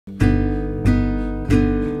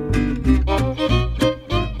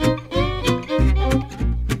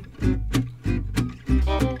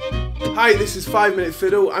5-Minute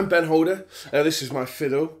Fiddle. I'm Ben Holder. This is my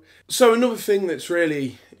fiddle. So another thing that's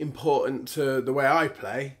really important to the way I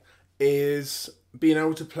play is being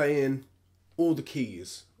able to play in all the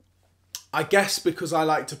keys. I guess because I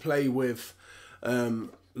like to play with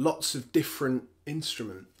lots of different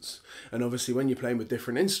instruments, and obviously when you're playing with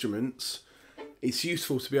different instruments, it's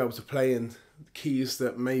useful to be able to play in keys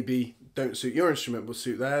that maybe don't suit your instrument but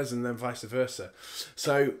suit theirs, and then vice versa.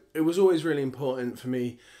 So it was always really important for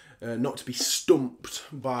me not to be stumped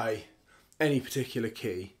by any particular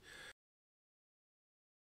key.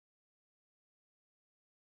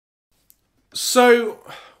 So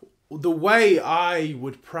the way I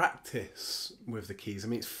would practice with the keys, I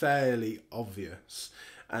mean, it's fairly obvious,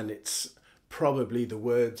 and it's probably the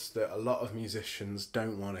words that a lot of musicians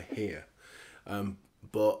don't want to hear.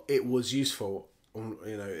 But it was useful, you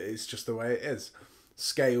know, it's just the way it is.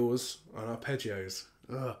 Scales and arpeggios.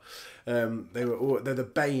 They're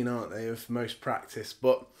the bane, aren't they, of most practice.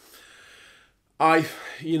 But I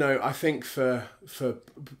think for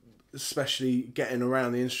especially getting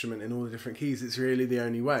around the instrument in all the different keys, it's really the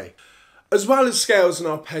only way. As well as scales and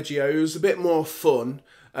arpeggios, a bit more fun,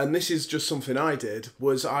 and this is just something I did,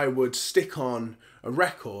 was I would stick on a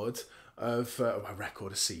record of,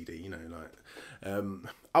 a CD, you know, like,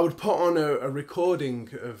 I would put on a recording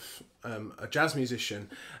of a jazz musician,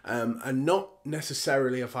 and not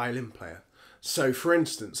necessarily a violin player. So for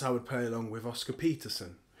instance, I would play along with Oscar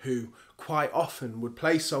Peterson, who quite often would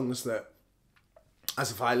play songs that, as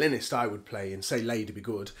a violinist, I would play in, say, Lady Be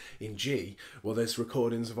Good in G. Well, there's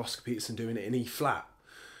recordings of Oscar Peterson doing it in E flat.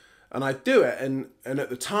 And I'd do it, and at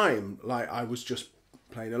the time, like, I was just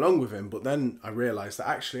playing along with him, but then I realised that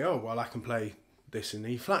actually, oh, well, I can play this in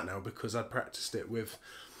E flat now because I'd practiced it with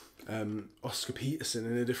Oscar Peterson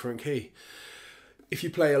in a different key. If you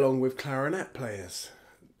play along with clarinet players,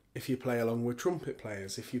 if you play along with trumpet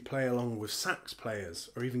players, if you play along with sax players,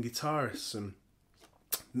 or even guitarists, and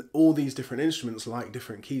all these different instruments like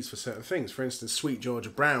different keys for certain things. For instance, Sweet Georgia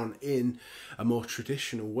Brown in a more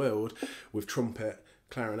traditional world with trumpet,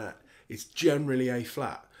 clarinet, it's generally A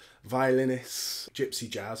flat. Violinists, gypsy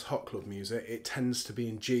jazz, hot club music, it tends to be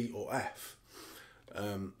in G or F.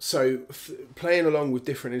 So playing along with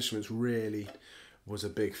different instruments really was a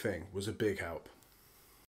big thing, was a big help.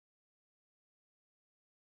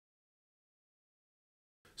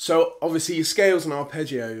 So obviously your scales and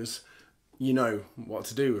arpeggios, you know what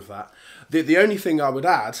to do with that. The only thing I would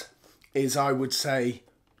add is I would say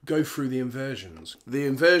go through the inversions. The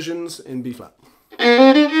inversions in B flat.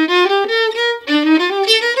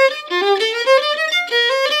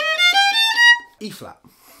 E flat.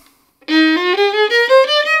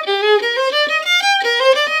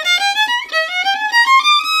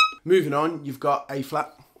 Moving on, you've got A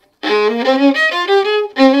flat.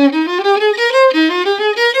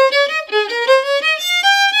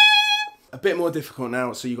 A bit more difficult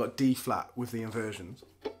now, so you've got D flat with the inversions.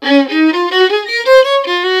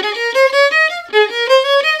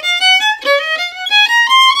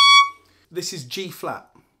 This is G flat.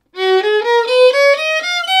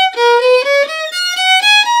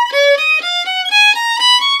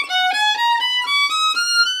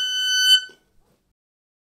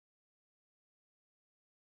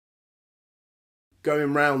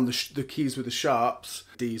 Going round the keys with the sharps,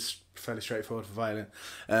 D's fairly straightforward for violin.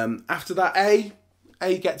 After that, A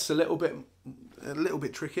gets a little bit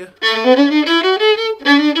trickier.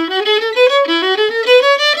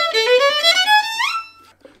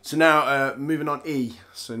 So now moving on E.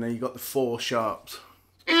 So now you've got the 4 sharps.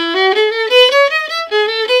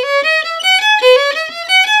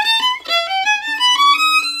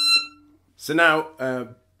 So now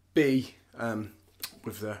B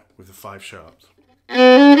with the 5 sharps.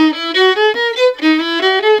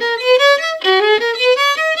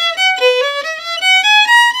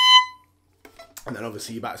 And then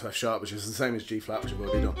obviously you're back to F sharp, which is the same as G flat, which I've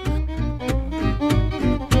already done.